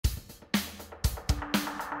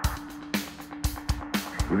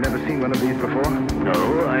You've never seen one of these before?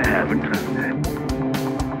 No, I haven't.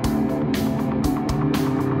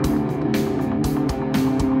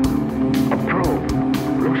 A probe.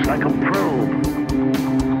 Looks like a probe.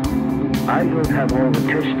 I don't have all the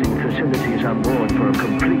testing facilities on board for a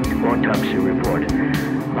complete autopsy report.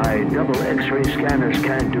 My double X-ray scanners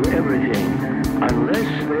can't do everything.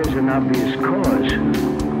 Unless there's an obvious cause,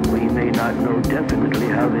 we may not know definitely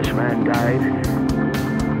how this man died.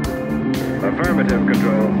 Affirmative,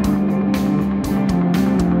 Control.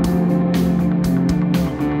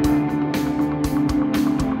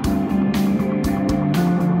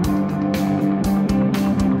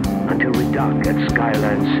 Until we dock at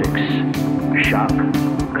Skyline 6. Shock,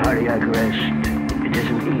 cardiac arrest, it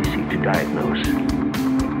isn't easy to diagnose.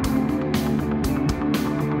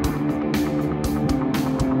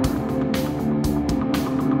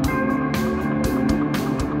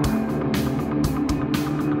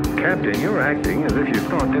 Captain, you're acting as if you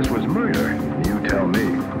thought this was murder. You tell me.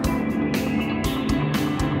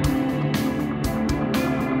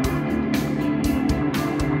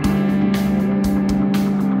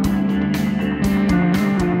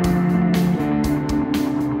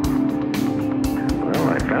 Well,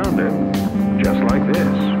 I found it. Just like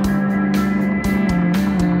this.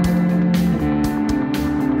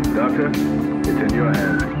 Doctor, it's in your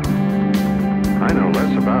hands. I know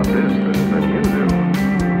less about this than you do.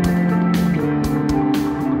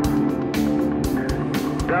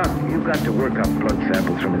 Doc, you've got to work up blood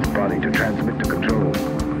samples from his body to transmit to Control.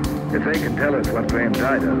 If they can tell us what Graham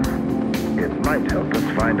died of, it might help us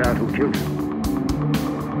find out who killed him.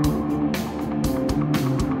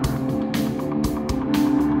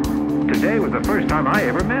 Today was the first time I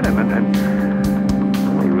ever met him, and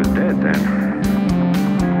well, he was dead then.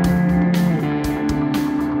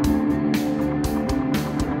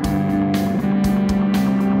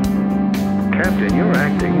 Captain, you're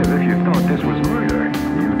acting as if you thought this was murder.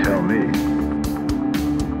 You tell me.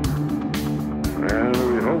 Well,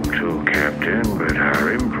 we hope to, Captain, but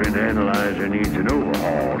our imprint analyzer needs an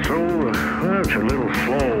overhaul, so it's a little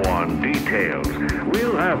slow on details.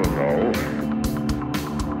 We'll have them, though.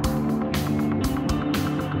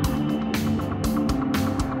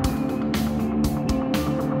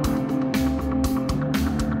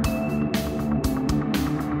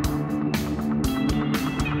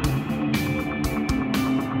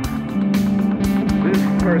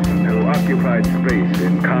 Person who occupied space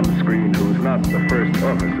in comm screen who's not the first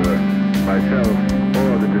officer, myself,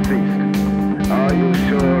 or the deceased. Are you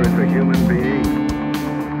sure it's a human being?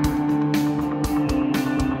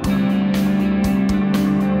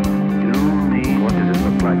 You mean? What does it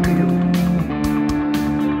look like to you?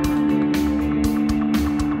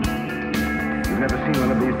 You've never seen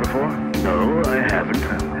one of these before? No, I haven't.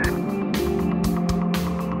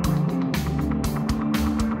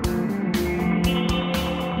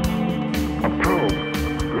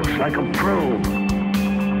 Like a probe.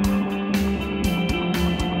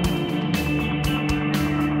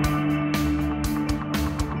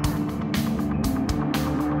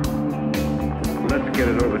 Let's get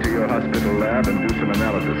it over to your hospital lab and do some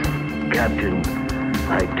analysis. Captain,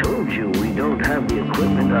 I told you we don't have the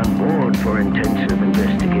equipment on board for intensive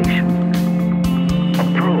investigation. A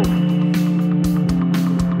probe.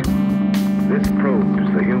 This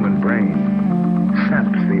probes the human brain,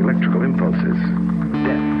 saps the electrical impulses.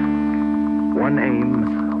 Death. One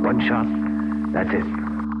aim, one shot, that's it.